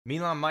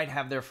Milan might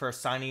have their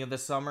first signing of the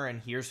summer,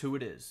 and here's who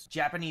it is.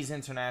 Japanese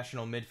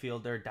international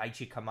midfielder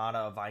Dachi Kamada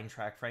of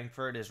Eintracht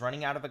Frankfurt is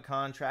running out of a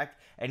contract,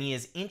 and he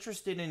is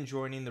interested in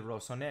joining the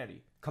Rossoneri.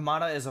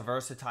 Kamada is a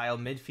versatile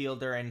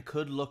midfielder and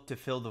could look to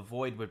fill the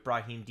void with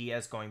Brahim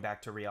Diaz going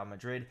back to Real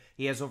Madrid.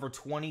 He has over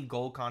 20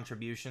 goal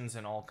contributions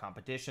in all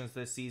competitions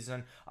this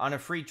season. On a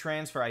free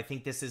transfer, I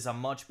think this is a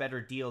much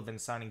better deal than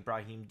signing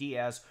Brahim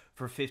Diaz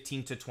for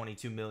 15 to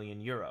 22 million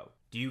euro.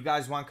 Do you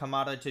guys want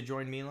Kamada to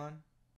join Milan?